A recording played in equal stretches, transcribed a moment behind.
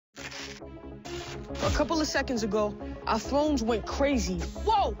A couple of seconds ago, our phones went crazy.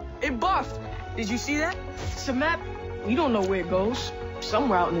 Whoa, it buffed. Did you see that? It's a map. We don't know where it goes.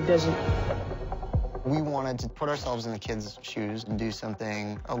 Somewhere out in the desert. We wanted to put ourselves in the kids' shoes and do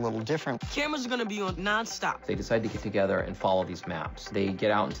something a little different. Cameras are gonna be on non-stop. They decide to get together and follow these maps. They get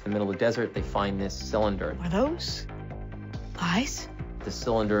out into the middle of the desert, they find this cylinder. Are those eyes? The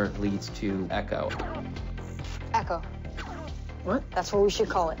cylinder leads to Echo. Echo. What? That's what we should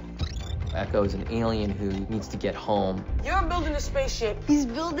call it. Echo is an alien who needs to get home. You're building a spaceship. He's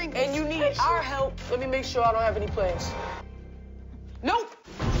building And you need our help. Let me make sure I don't have any plans. Nope.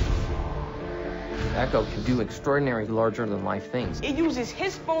 Echo can do extraordinary, larger-than-life things. It uses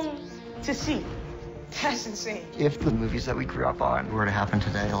his phone to see. That's insane. If the movies that we grew up on were to happen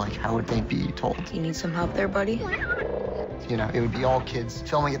today, like, how would they be told? You need some help there, buddy? You know, it would be all kids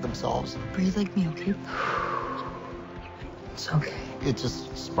filming it themselves. Breathe like me, okay? It's okay. It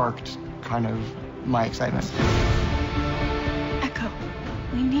just sparked kind of my excitement. Echo,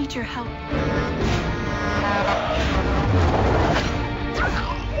 we need your help.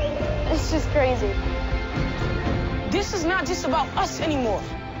 It's just crazy. This is not just about us anymore.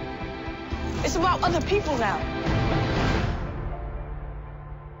 It's about other people now.